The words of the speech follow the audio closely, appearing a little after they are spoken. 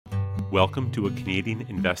Welcome to A Canadian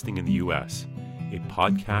Investing in the U.S., a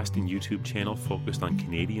podcast and YouTube channel focused on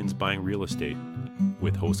Canadians buying real estate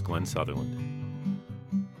with host Glenn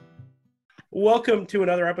Sutherland. Welcome to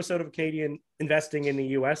another episode of Canadian Investing in the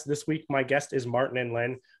U.S. This week, my guest is Martin and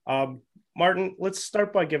Lyne. Martin, let's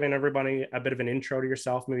start by giving everybody a bit of an intro to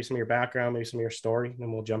yourself, maybe some of your background, maybe some of your story, and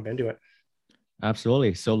then we'll jump into it.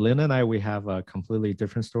 Absolutely. So Lynn and I, we have completely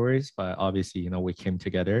different stories, but obviously, we came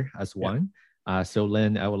together as one. So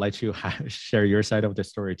Lynn, I would like you to share your side of the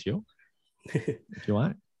story too, if you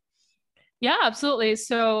want. Yeah, absolutely.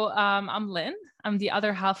 So I'm Lynn. I'm the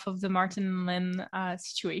other half of the Martin and Lynn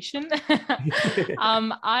situation.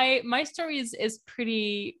 My story is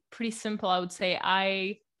pretty simple, I would say.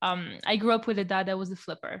 I grew up with a dad that was a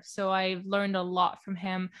flipper, so I learned a lot from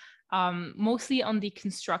him. Mostly on the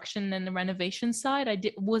construction and the renovation side.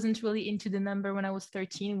 Wasn't really into the number when I was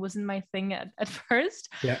 13. It wasn't my thing at first.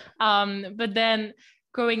 Yeah. But then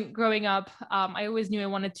growing up, I always knew I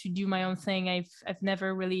wanted to do my own thing. I've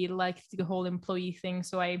never really liked the whole employee thing.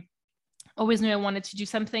 So I always knew I wanted to do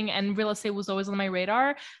something, and real estate was always on my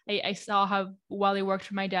radar. I saw how well it worked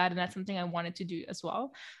for my dad, and that's something I wanted to do as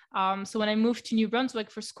well. So when I moved to New Brunswick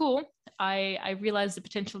for school, I realized the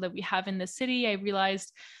potential that we have in the city. I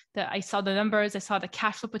realized that I saw the numbers, I saw the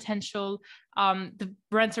cash flow potential. The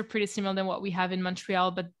rents are pretty similar than what we have in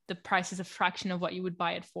Montreal, but the price is a fraction of what you would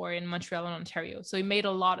buy it for in Montreal and Ontario. So it made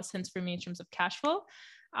a lot of sense for me in terms of cash flow.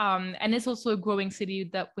 And it's also a growing city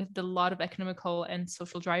that with a lot of economical and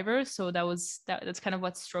social drivers. So that's kind of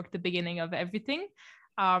what struck the beginning of everything.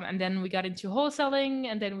 And then we got into wholesaling,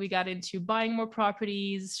 and then we got into buying more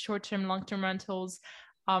properties, short-term, long-term rentals.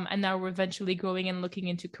 And now we're eventually growing and looking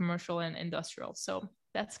into commercial and industrial. So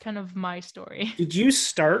that's kind of my story. Did you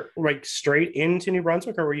start like straight into New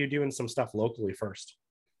Brunswick, or were you doing some stuff locally first?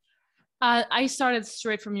 I started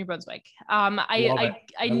straight from New Brunswick.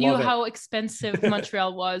 I knew how expensive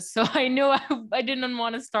Montreal was, so I knew I didn't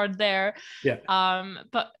want to start there. Yeah.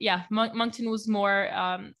 But yeah, Moncton was more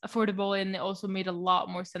affordable, and it also made a lot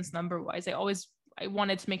more sense number-wise. I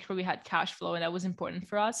wanted to make sure we had cash flow, and that was important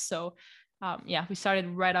for us. So we started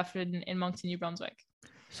right after in Moncton, New Brunswick.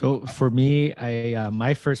 So for me,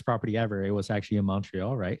 my first property ever, it was actually in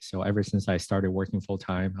Montreal, right? So ever since I started working full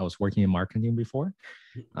time, I was working in marketing before.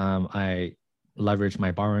 I leveraged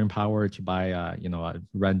my borrowing power to buy, a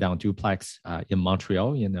rundown duplex in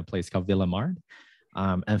Montreal in a place called Villemard.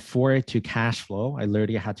 And for it to cash flow, I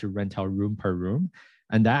literally had to rent out room per room.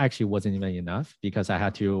 And that actually wasn't even enough because I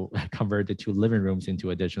had to convert the 2 living rooms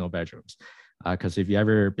into additional bedrooms. Because if you've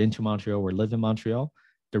ever been to Montreal or lived in Montreal,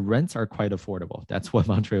 the rents are quite affordable. That's what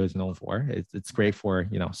Montreal is known for. It's great for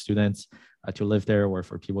students to live there, or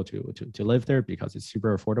for people to live there because it's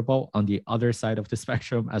super affordable. On the other side of the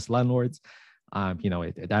spectrum, as landlords,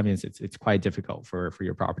 that means it's quite difficult for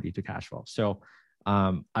your property to cash flow. So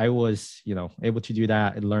I was able to do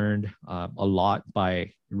that. I learned a lot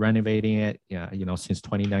by renovating it. Since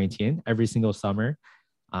 2019, every single summer,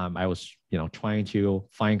 I was trying to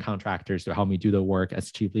find contractors to help me do the work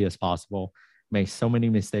as cheaply as possible. Made so many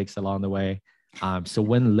mistakes along the way. So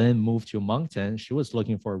when Lynn moved to Moncton, she was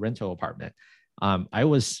looking for a rental apartment. I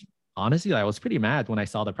was pretty mad when I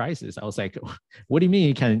saw the prices. I was like, what do you mean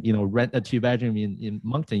you can, rent a 2-bedroom in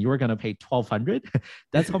Moncton? You were going to pay $1,200.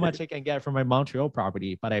 That's how much I can get from my Montreal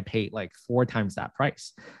property, but I paid like 4 times that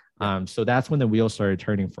price. So that's when the wheels started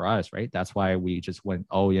turning for us, right? That's why we just went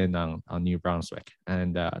all in on New Brunswick.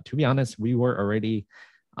 And to be honest, we were already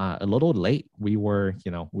a little late. We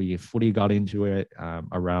fully got into it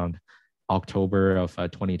around October of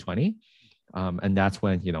 2020. And that's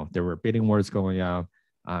when, there were bidding wars going on.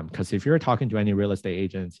 Because if you're talking to any real estate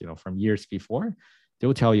agents, from years before,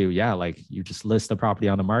 they'll tell you, you just list the property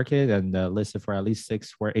on the market and list it for at least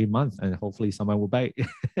 6 or 8 months, and hopefully someone will bite.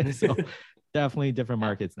 So definitely different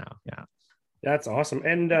markets now. Yeah. That's awesome.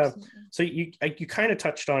 And so you kind of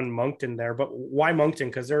touched on Moncton there, but why Moncton?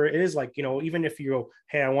 Because there is even if you go,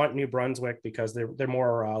 hey, I want New Brunswick because they're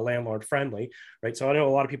more landlord friendly, right? So I know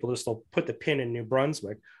a lot of people just will put the pin in New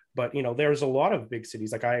Brunswick, but there's a lot of big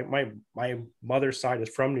cities. Like my mother's side is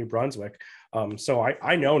from New Brunswick, so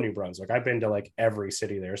I know New Brunswick. I've been to like every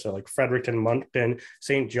city there. So like Fredericton, Moncton,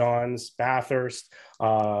 St. John's, Bathurst,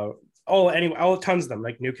 tons of them,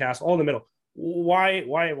 like Newcastle, all in the middle. Why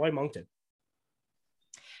Moncton?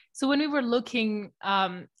 So when we were looking,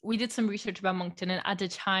 we did some research about Moncton, and at the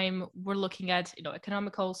time we're looking at,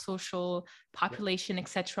 economical, social, population,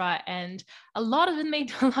 etc. And a lot of it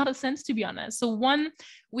made a lot of sense, to be honest. So one,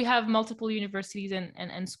 we have multiple universities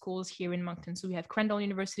and schools here in Moncton. So we have Crandall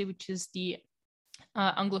University, which is the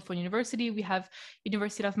Anglophone university. We have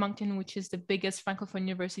University of Moncton, which is the biggest Francophone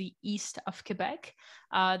university east of Quebec.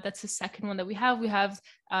 That's the second one that we have. We have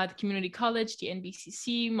the community college, the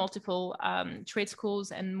NBCC, multiple trade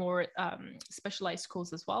schools, and more specialized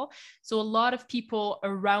schools as well. So a lot of people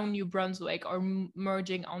around New Brunswick are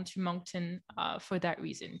merging onto Moncton for that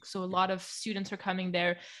reason. So a lot of students are coming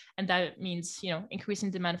there, and that means, you know, increasing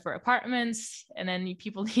demand for apartments, and then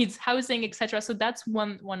people need housing, etc. So that's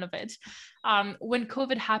one of it. When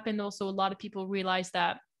COVID happened, also a lot of people realized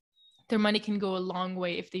that their money can go a long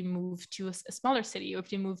way if they move to a smaller city, or if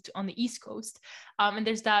they moved on the East Coast. And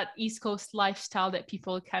there's that East Coast lifestyle that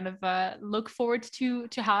people kind of look forward to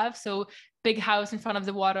have. So big house in front of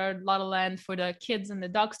the water, a lot of land for the kids and the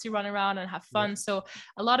dogs to run around and have fun. Yeah. So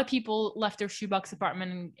a lot of people left their shoebox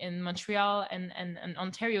apartment in Montreal and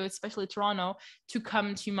Ontario, especially Toronto, to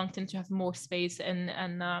come to Moncton to have more space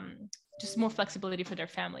and just more flexibility for their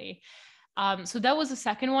family. So that was the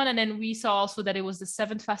second one. And then we saw also that it was the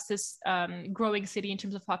 7th fastest growing city in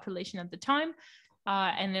terms of population at the time.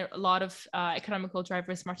 And there are a lot of economical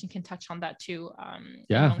drivers. Martin can touch on that too.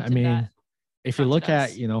 Yeah, I mean, if you look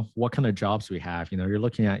at, you know, what kind of jobs we have, you know, you're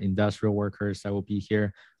looking at industrial workers that will be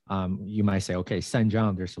here. You might say, okay, Saint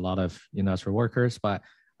John, there's a lot of industrial workers, but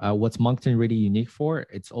what's Moncton really unique for?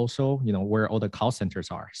 It's also, you know, where all the call centers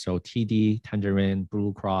are. So TD, Tangerine,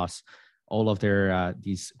 Blue Cross, all of their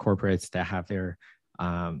these corporates that have their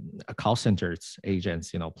call centers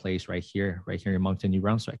agents, you know, placed right here in Moncton, New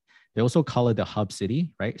Brunswick. They also call it the hub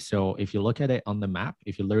city, right? So if you look at it on the map,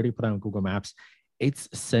 if you literally put it on Google Maps, it's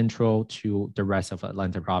central to the rest of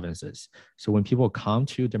Atlantic provinces. So when people come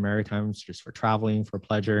to the Maritimes just for traveling, for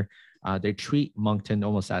pleasure, they treat Moncton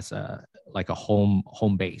almost as a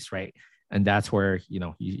home base, right? And that's where, you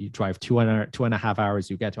know, you drive 2.5 hours,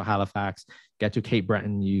 you get to Halifax, get to Cape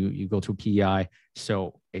Breton, you go to PEI.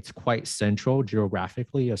 So it's quite central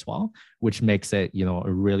geographically as well, which makes it, you know, a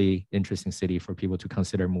really interesting city for people to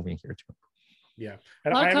consider moving here to. Yeah.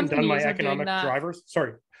 And I haven't done my economic drivers.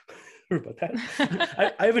 Sorry about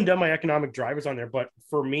that. I haven't done my economic drivers on there, but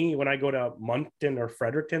for me, when I go to Moncton or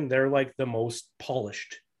Fredericton, they're like the most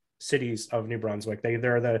polished cities of New Brunswick.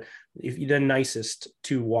 They're the nicest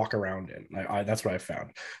to walk around in. That's what I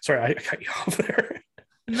found. Sorry, I cut you off there.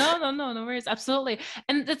 No worries. Absolutely.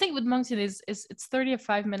 And the thing with Moncton is it's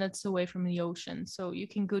 35 minutes away from the ocean. So you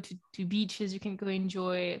can go to beaches, you can go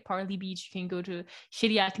enjoy Parley Beach, you can go to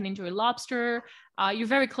Shediac and enjoy lobster. You're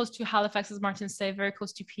very close to Halifax, as Martin said, very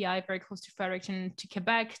close to PI, very close to Fredericton, to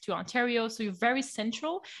Quebec, to Ontario. So you're very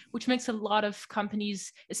central, which makes a lot of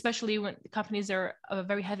companies, especially when companies are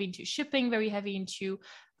very heavy into shipping, very heavy into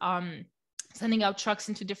sending out trucks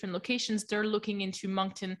into different locations, they're looking into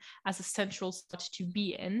Moncton as a central spot to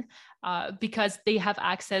be in because they have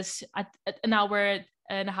access at an hour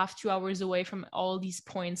and a half, 2 hours away from all these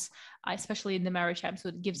points, especially in the Maritime. So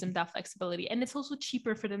it gives them that flexibility. And it's also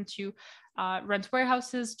cheaper for them to rent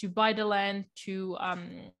warehouses, to buy the land, to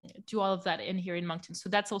do all of that in here in Moncton. So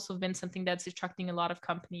that's also been something that's attracting a lot of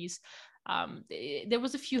companies. There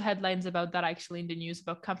was a few headlines about that actually in the news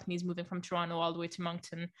about companies moving from Toronto all the way to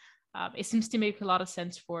Moncton. It seems to make a lot of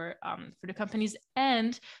sense for the companies,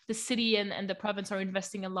 and the city and the province are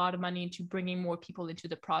investing a lot of money into bringing more people into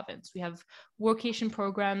the province. We have workation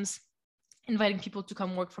programs inviting people to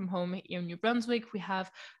come work from home here in New Brunswick. We have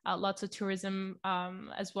lots of tourism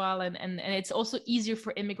as well. And it's also easier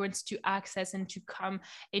for immigrants to access and to come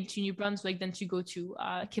into New Brunswick than to go to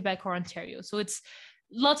Quebec or Ontario. So it's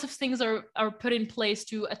lots of things are put in place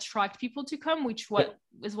to attract people to come, which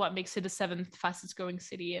is what makes it the 7th fastest growing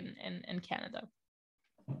city in Canada.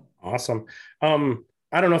 Awesome.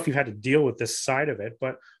 I don't know if you had to deal with this side of it,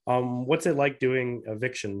 but what's it like doing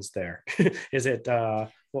evictions there? Is it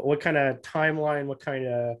what kind of timeline, what kind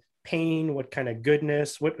of pain, what kind of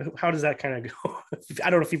goodness, how does that kind of go? I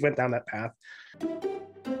don't know if you went down that path.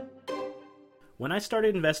 When I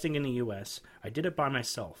started investing in the US, I did it by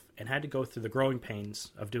myself and had to go through the growing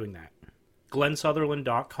pains of doing that.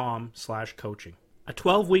 GlennSutherland.com/coaching. A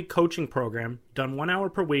 12-week coaching program done 1 hour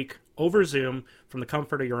per week over Zoom from the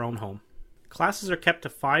comfort of your own home. Classes are kept to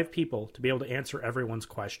 5 people to be able to answer everyone's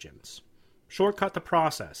questions. Shortcut the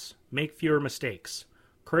process. Make fewer mistakes.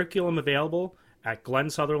 Curriculum available at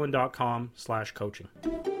GlennSutherland.com/coaching.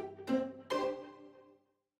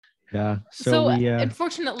 Yeah. So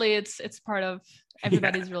unfortunately, it's part of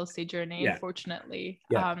everybody's real estate journey. Yeah. Unfortunately,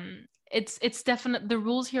 it's definitely, the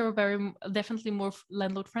rules here are definitely more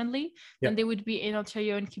landlord friendly than they would be in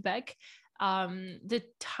Ontario and Quebec. The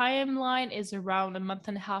timeline is around a month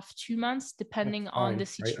and a half, 2 months, depending on the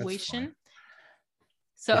situation. Right?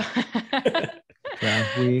 So Yeah,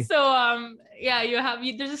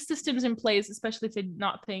 there's systems in place, especially if they're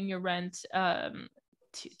not paying your rent,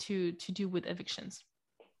 to do with evictions.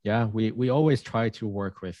 Yeah, we always try to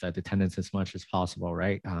work with the tenants as much as possible,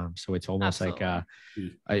 right? So it's almost Absolutely.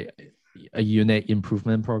 like a unit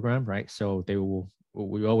improvement program, right? So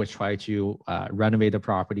we always try to renovate the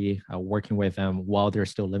property, working with them while they're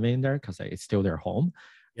still living there because it's still their home.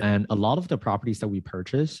 Yep. And a lot of the properties that we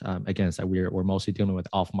purchase, again, so we're mostly dealing with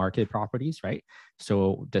off-market properties, right?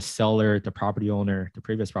 So the seller, the property owner, the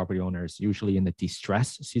previous property owner is usually in a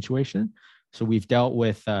distress situation. So we've dealt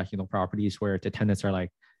with properties where the tenants are like,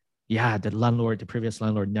 yeah, the previous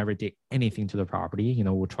landlord never did anything to the property.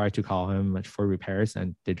 We'll try to call him for repairs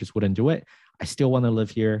and they just wouldn't do it. I still want to live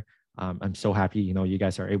here. I'm so happy, you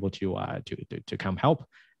guys are able to come help.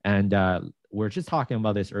 And we're just talking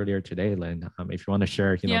about this earlier today, Lynn. If you want to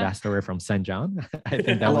share, that story from St. John, I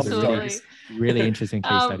think that was a really interesting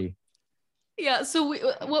case study. Yeah, so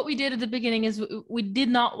what we did at the beginning is we did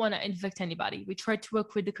not want to evict anybody. We tried to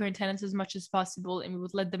work with the current tenants as much as possible, and we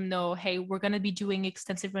would let them know, hey, we're going to be doing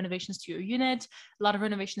extensive renovations to your unit, a lot of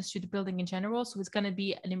renovations to the building in general. So it's going to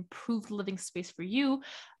be an improved living space for you.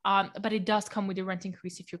 But it does come with a rent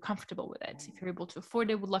increase if you're comfortable with it. If you're able to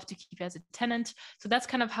afford it, we'd love to keep you as a tenant. So that's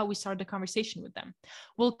kind of how we started the conversation with them.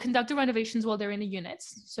 We'll conduct the renovations while they're in the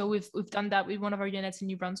units. So we've done that with one of our units in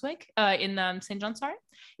New Brunswick, in St. John, sorry.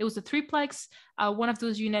 It was a 3-plex. One of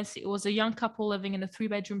those units, it was a young couple living in a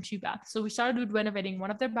 3-bedroom, 2-bath. So we started with renovating one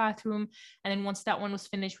of their bathroom. And then once that one was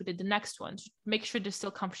finished, we did the next one to make sure they're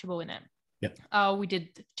still comfortable in it. Yep. We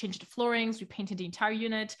did change the floorings, we painted the entire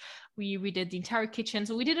unit, we redid the entire kitchen.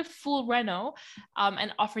 So we did a full reno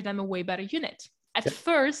and offered them a way better unit. At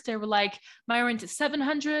first, they were like, my rent is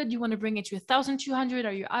 $700. You want to bring it to $1,200?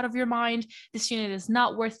 Are you out of your mind? This unit is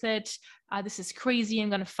not worth it. This is crazy. I'm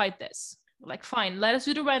going to fight this. We're like, fine, let us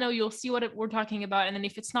do the reno. You'll see what we're talking about. And then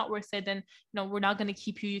if it's not worth it, then we're not going to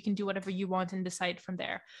keep you. You can do whatever you want and decide from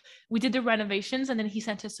there. We did the renovations, and then he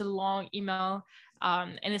sent us a long email.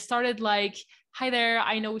 And it started like, hi there,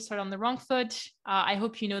 I know we started on the wrong foot. I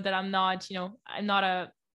hope you know that I'm not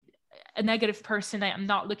a negative person. I'm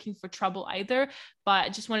not looking for trouble either, but I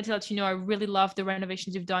just wanted to let you know, I really love the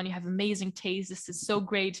renovations you've done. You have amazing taste. This is so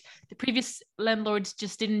great. The previous landlords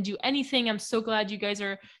just didn't do anything. I'm so glad you guys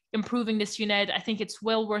are improving this unit. I think it's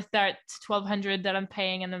well worth that $1,200 that I'm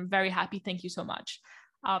paying, and I'm very happy. Thank you so much.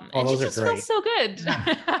 And it just feels so good.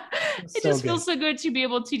 It just feels so good to be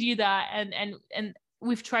able to do that. And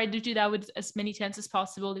we've tried to do that with as many tenants as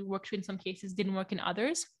possible. It worked in some cases, didn't work in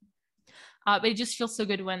others. But it just feels so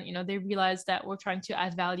good when, they realize that we're trying to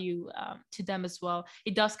add value to them as well.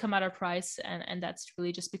 It does come at our price. And that's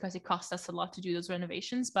really just because it costs us a lot to do those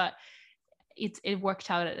renovations, but it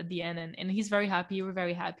worked out at the end, and he's very happy. We're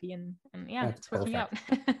very happy. And yeah, that's it's working out.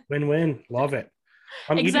 Win-win. Love it.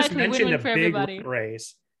 Exactly. You just mentioned win-win a for big everybody. Rent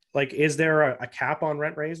raise. Like, is there a cap on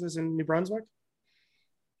rent raises in New Brunswick?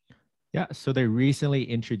 Yeah, so they recently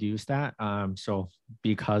introduced that. So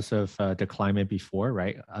because of the climate before,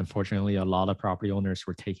 right? Unfortunately, a lot of property owners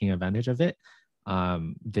were taking advantage of it.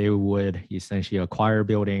 They would essentially acquire a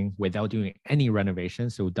building without doing any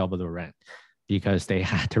renovations, so double the rent because they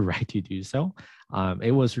had the right to do so.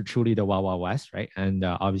 It was truly the Wild Wild West, right? And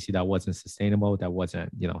obviously that wasn't sustainable. That wasn't,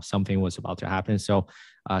 something was about to happen. So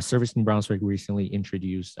Service New Brunswick recently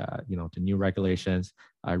introduced, the new regulations,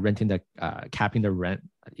 capping the rent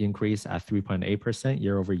increase at 3.8%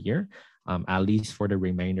 year over year, at least for the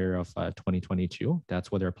remainder of 2022.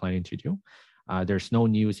 That's what they're planning to do. There's no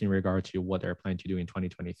news in regard to what they're planning to do in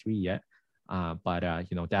 2023 yet. But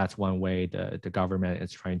that's one way the government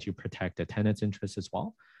is trying to protect the tenants' interests as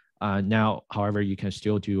well. Now, however, you can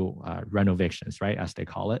still do renovations, right, as they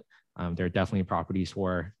call it. There are definitely properties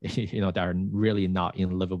where that are really not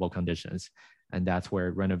in livable conditions, and that's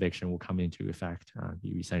where renovation will come into effect.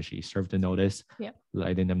 You essentially serve the notice,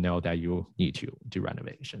 letting them know that you need to do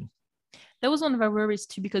renovation. That was one of our worries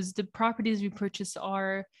too, because the properties we purchase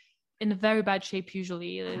are in a very bad shape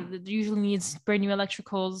usually. It usually needs brand new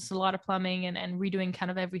electricals, a lot of plumbing, and redoing kind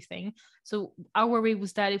of everything. So our worry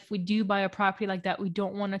was that if we do buy a property like that, we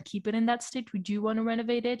don't want to keep it in that state. We do want to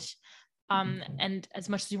renovate it. And as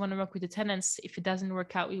much as you want to work with the tenants, if it doesn't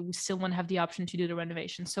work out, we still want to have the option to do the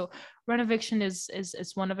renovation. So renovation is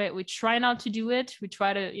one of it. We try not to do it. We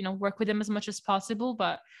try to, work with them as much as possible,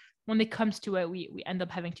 but when it comes to it, we end up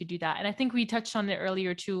having to do that. And I think we touched on it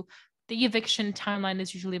earlier too. The eviction timeline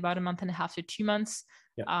is usually about 1.5 months to 2 months.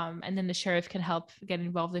 And then the sheriff can help get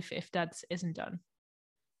involved if that isn't done.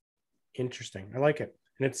 Interesting. I like it.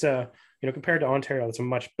 And it's, compared to Ontario, it's a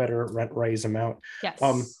much better rent raise amount. Yes.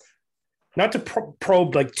 not to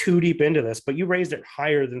probe like too deep into this, but you raised it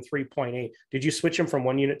higher than 3.8. Did you switch them from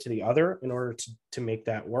one unit to the other in order to make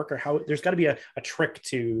that work, or how? There's got to be a trick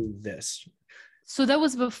to this. So that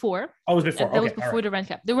was before. Oh, it was before. That was before the rent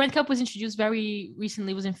cap. The rent cap was introduced very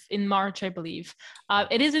recently. It was in March, I believe.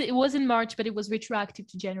 It was in March, but it was retroactive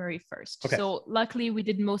to January 1st. Okay. So luckily, we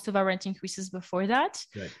did most of our rent increases before that.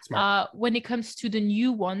 Good. Smart. When it comes to the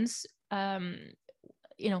new ones,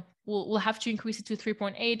 we'll have to increase it to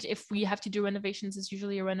 3.8. If we have to do renovations, it's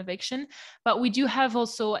usually a renovation. But we do have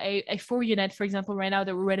also a 4-unit, for example, right now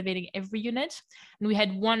that we're renovating every unit. And we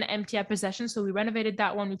had one empty at possession. So we renovated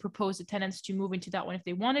that one. We proposed the tenants to move into that one if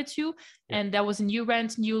they wanted to. Yeah. And that was a new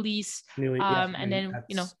rent, new lease. And then,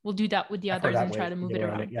 we'll do that with the others and try to move it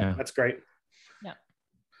around. Yeah, that's great. Yeah.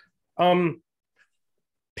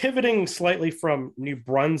 Pivoting slightly from New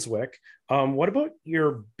Brunswick, what about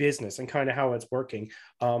your business and kind of how it's working?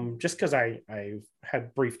 Just because I've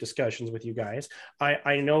had brief discussions with you guys,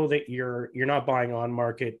 I know that you're not buying on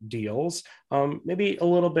market deals. Maybe a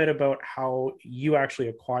little bit about how you actually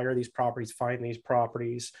acquire these properties, find these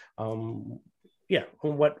properties. What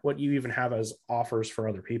you even have as offers for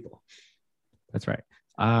other people. That's right.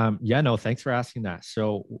 Thanks for asking that.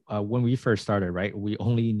 So when we first started, right, we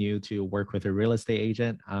only knew to work with a real estate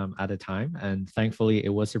agent at a time. And thankfully, it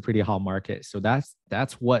was a pretty hot market. So that's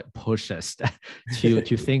what pushed us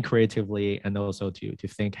to think creatively and also to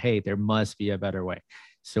think, hey, there must be a better way.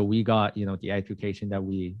 So we got, the education that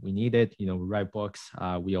we needed, we write books.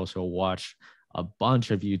 We also watch a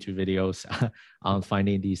bunch of YouTube videos on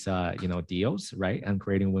finding these, deals, right? And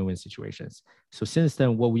creating win-win situations. So since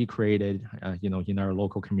then, what we created, in our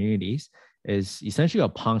local communities is essentially a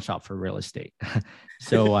pawn shop for real estate.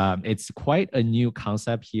 So it's quite a new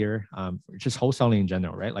concept here, just wholesaling in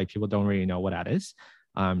general, right? Like people don't really know what that is.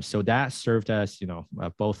 So that served us,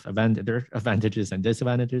 both there are advantages and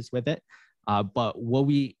disadvantages with it. But what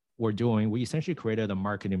we were doing, we essentially created a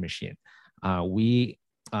marketing machine.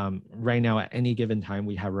 Right now, at any given time,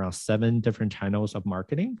 we have around 7 different channels of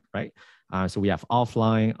marketing, right? So we have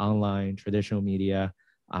offline, online, traditional media,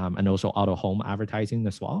 and also out-of-home advertising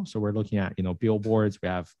as well. So we're looking at, billboards. We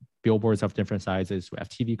have billboards of different sizes. We have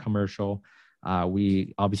TV commercial.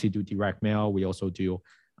 We obviously do direct mail. We also do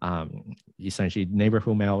essentially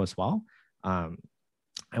neighborhood mail as well. And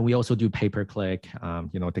we also do pay-per-click,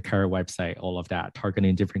 the Carrot website, all of that,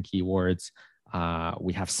 targeting different keywords.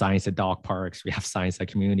 We have signs at dog parks. We have signs at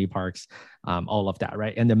community parks, all of that,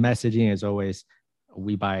 right? And the messaging is always,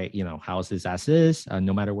 we buy, houses as is,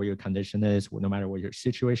 no matter what your condition is, no matter what your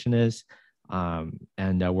situation is.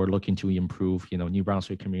 And we're looking to improve, New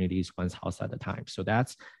Brunswick communities one house at a time. So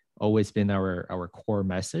that's always been our core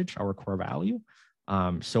message, our core value.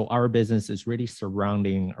 So our business is really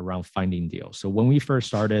surrounding around finding deals. So when we first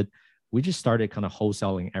started, we just started kind of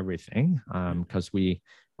wholesaling everything because we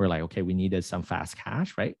were like, okay, we needed some fast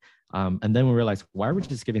cash, right? And then we realized, why are we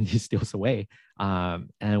just giving these deals away?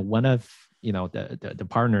 And one of the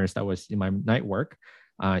partners that was in my night work,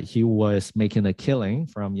 he was making a killing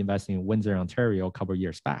from investing in Windsor, Ontario a couple of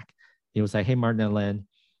years back. He was like, hey, Martin and Lynn,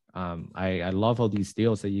 I love all these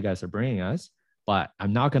deals that you guys are bringing us, but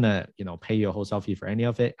I'm not gonna pay you a wholesale fee for any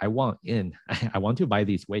of it. I want to buy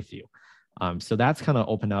these with you. So that's kind of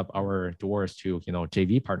opened up our doors to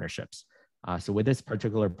JV partnerships. So with this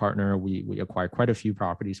particular partner, we acquired quite a few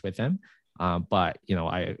properties with them. But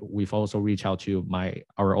we've also reached out to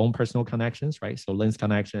our own personal connections, right? So Lynn's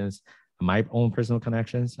connections, my own personal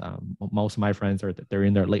connections. Most of my friends they're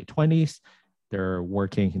in their late 20s. They're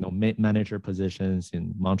working, mid-manager positions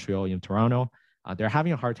in Montreal, in Toronto. They're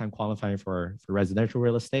having a hard time qualifying for residential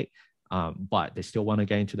real estate, but they still want to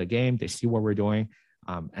get into the game. They see what we're doing,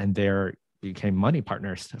 and they're became money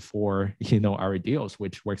partners for our deals,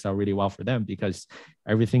 which works out really well for them because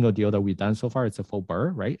every single deal that we've done so far, it's a full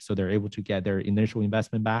BRRRR, right? So they're able to get their initial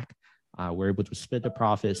investment back. We're able to split the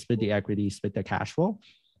profit, split the equity, split the cash flow,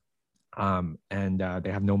 and they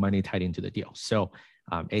have no money tied into the deal. So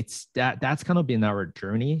it's that's kind of been our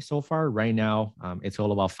journey so far. Right now, it's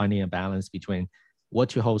all about finding a balance between what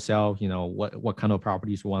to wholesale, what kind of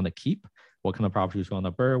properties we want to keep, what kind of properties we want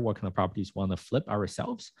to BRRRR, what kind of properties we want to flip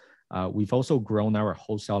ourselves. We've also grown our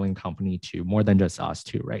wholesaling company to more than just us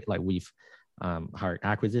too, right? Like we've hired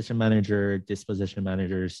acquisition manager, disposition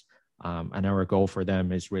managers, and our goal for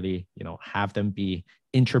them is really, have them be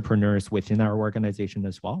entrepreneurs within our organization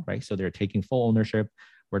as well, right? So they're taking full ownership.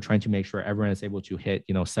 We're trying to make sure everyone is able to hit,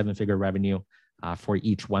 7-figure revenue for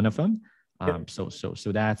each one of them. So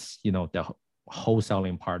that's, the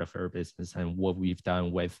wholesaling part of our business and what we've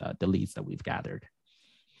done with the leads that we've gathered.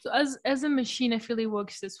 So as a machine, I feel it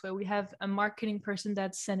works this way. We have a marketing person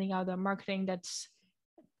that's sending out the marketing that's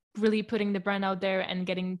really putting the brand out there and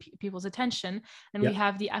getting people's attention. And we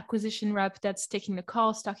have the acquisition rep that's taking the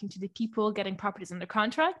calls, talking to the people, getting properties under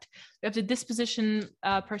contract. We have the disposition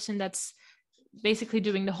person that's basically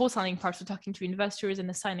doing the wholesaling part, so talking to investors and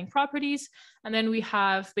assigning properties. And then we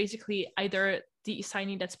have basically either the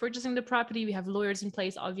assignee that's purchasing the property, we have lawyers in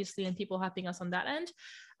place, obviously, and people helping us on that end.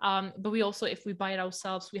 But we also, if we buy it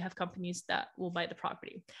ourselves, we have companies that will buy the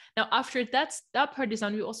property. Now, after that part is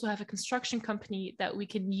done, we also have a construction company that we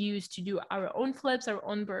can use to do our own flips, our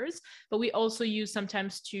own burrs, but we also use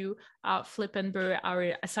sometimes to flip and burr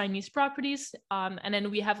our assignees' properties. And then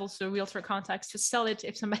we have also realtor contacts to sell it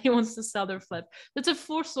if somebody wants to sell their flip. It's a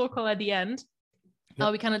full circle at the end.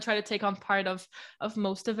 We kind of try to take on part of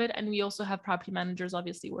most of it. And we also have property managers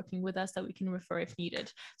obviously working with us that we can refer if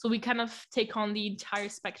needed. So we kind of take on the entire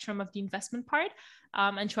spectrum of the investment part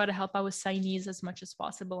and try to help our assignees as much as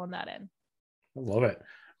possible on that end. I love it.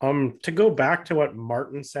 To go back to what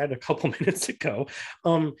Martin said a couple minutes ago,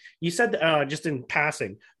 you said just in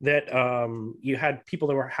passing that you had people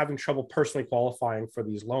that were having trouble personally qualifying for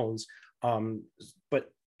these loans. But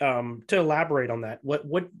to elaborate on that,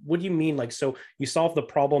 what do you mean? Like, so you solved the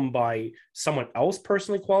problem by someone else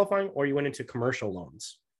personally qualifying, or you went into commercial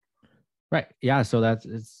loans? Right. Yeah. So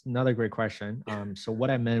it's another great question. So what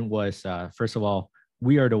I meant was, first of all,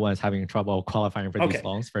 we are the ones having trouble qualifying for these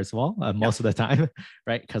loans, first of all, most of the time,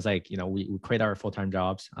 right? Because we quit our full-time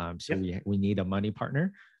jobs. So we need a money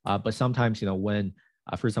partner. But sometimes, when,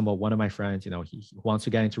 for example, one of my friends, he wants to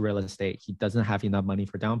get into real estate. He doesn't have enough money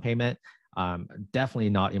for down payment. Definitely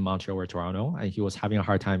not in Montreal or Toronto. And he was having a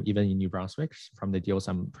hard time even in New Brunswick from the deals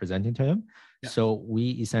I'm presenting to him. Yeah. So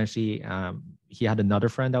we essentially, he had another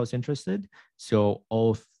friend that was interested. So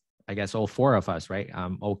all four of us, right,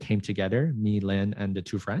 all came together, me, Lynn, and the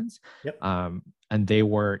two friends. Yep. And they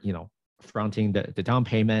were, fronting the down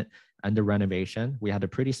payment and the renovation. We had a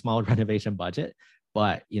pretty small renovation budget,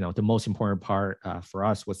 but, the most important part for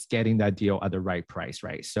us was getting that deal at the right price,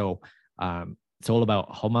 right? So it's all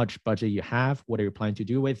about how much budget you have. What are you planning to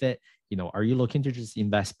do with it? Are you looking to just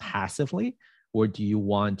invest passively, or do you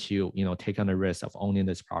want to, take on the risk of owning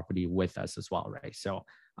this property with us as well, right? So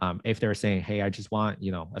if they're saying, hey, I just want,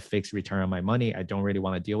 a fixed return on my money, I don't really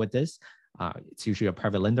want to deal with this, it's usually a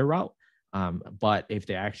private lender route. But if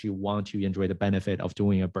they actually want to enjoy the benefit of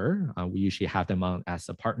doing a BRRRR, we usually have them on as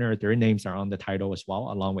a partner. Their names are on the title as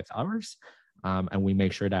well, along with ours. And we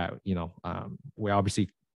make sure that, we're obviously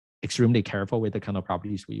extremely careful with the kind of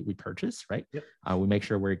properties we purchase, right? Yep. We make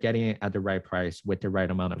sure we're getting it at the right price with the right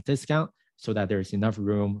amount of discount, so that there's enough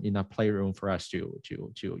playroom for us to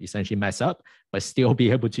essentially mess up, but still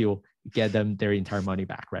be able to get them their entire money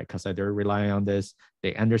back, right? Because they're relying on this.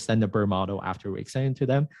 They understand the BRRRR model after we explain it to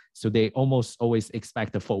them. So they almost always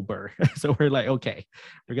expect the full BRRRR. So we're like, okay,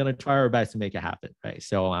 we're going to try our best to make it happen, right?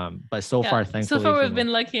 So, but so far, thankfully. So far, we've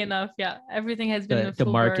been lucky enough. Yeah, everything has been the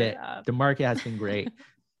market. The market has been great.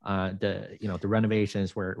 The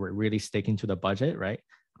renovations we're really sticking to the budget, right?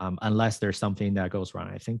 Unless there's something that goes wrong.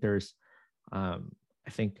 I think there's I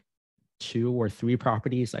think 2 or 3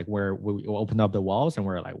 properties like where we opened up the walls and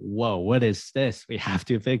we're like, whoa, what is this? We have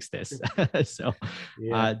to fix this. So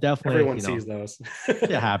definitely everyone sees those.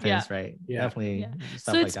 It happens, right? Yeah. Definitely.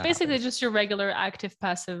 So it's basically just your regular active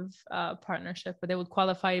passive partnership, where they would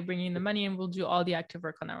qualify, bringing the money, and we'll do all the active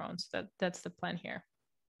work on our own. So that's the plan here.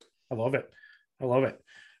 I love it.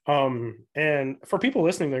 And for people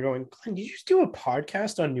listening, they're going, Glenn, did you just do a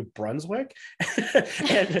podcast on New Brunswick?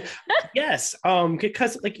 And yes,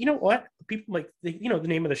 because what, people the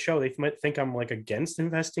name of the show, they might think I'm against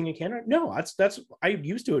investing in Canada. No, that's I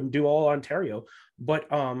used to do all Ontario,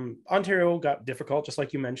 but Ontario got difficult, just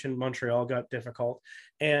like you mentioned. Montreal got difficult,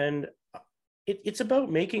 and it's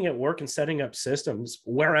about making it work and setting up systems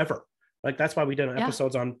wherever. That's why we did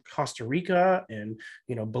episodes on Costa Rica and,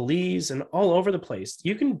 Belize and all over the place.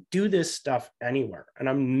 You can do this stuff anywhere. And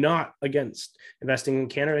I'm not against investing in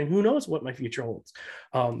Canada, and who knows what my future holds.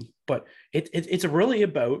 But it's really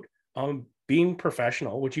about being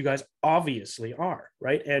professional, which you guys obviously are,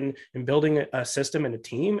 right? And building a system and a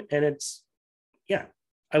team. And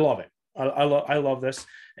I love it. I love this.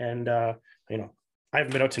 And, I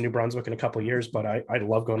haven't been out to New Brunswick in a couple of years, but I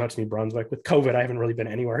love going out to New Brunswick. With COVID, I haven't really been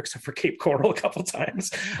anywhere except for Cape Coral a couple of times.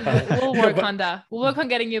 We'll work on that. We'll work on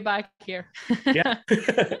getting you back here. Yeah.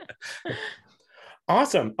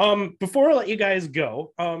 Awesome. Before I let you guys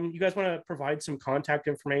go, you guys want to provide some contact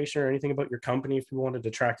information or anything about your company if people wanted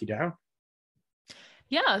to track you down?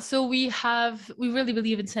 Yeah, so we really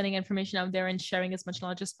believe in sending information out there and sharing as much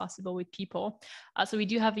knowledge as possible with people. So we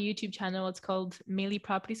do have a YouTube channel. It's called Mainly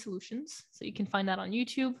Property Solutions. So you can find that on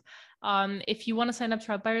YouTube. If you want to sign up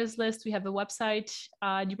to our buyers list, we have a website,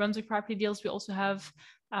 New Brunswick Property Deals. We also have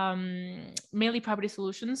Mainly Property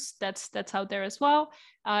Solutions. That's out there as well.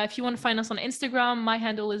 If you want to find us on Instagram, my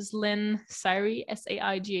handle is Lyne Saighi,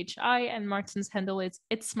 Saighi, and Martin's handle is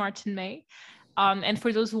It's Martin May. And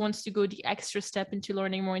for those who want to go the extra step into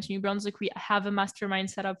learning more into New Brunswick, we have a mastermind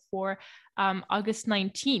set up for August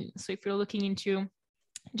 19. So if you're looking into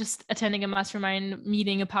just attending a mastermind,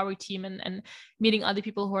 meeting a power team, and meeting other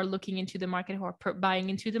people who are looking into the market, who are buying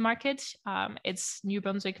into the market, it's New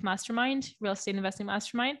Brunswick Mastermind, Real Estate Investing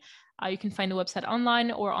Mastermind. You can find the website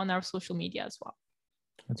online or on our social media as well.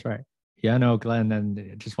 That's right. Yeah, no, Glenn,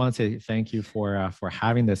 and just want to say thank you for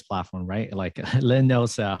having this platform, right? Like Lynn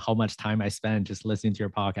knows how much time I spend just listening to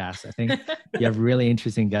your podcast. I think you have really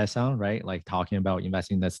interesting guests on, right? Like talking about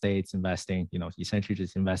investing in the States, investing, essentially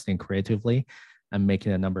just investing creatively and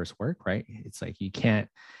making the numbers work, right? It's like you can't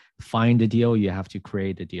find a deal, you have to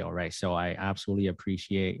create a deal, right? So I absolutely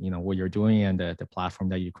appreciate, what you're doing and the platform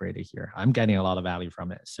that you created here. I'm getting a lot of value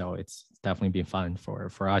from it. So it's definitely been fun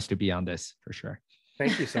for us to be on this for sure.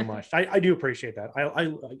 Thank you so much. I do appreciate that.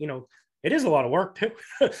 I it is a lot of work too.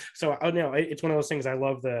 So it's one of those things. I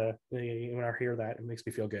love when I hear that, it makes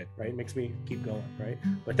me feel good, right? It makes me keep going, right?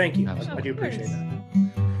 But thank you. I do appreciate that.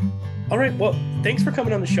 All right. Well, thanks for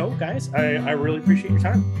coming on the show, guys. I really appreciate your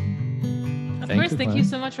time. Of course. Thank you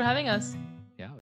so much for having us.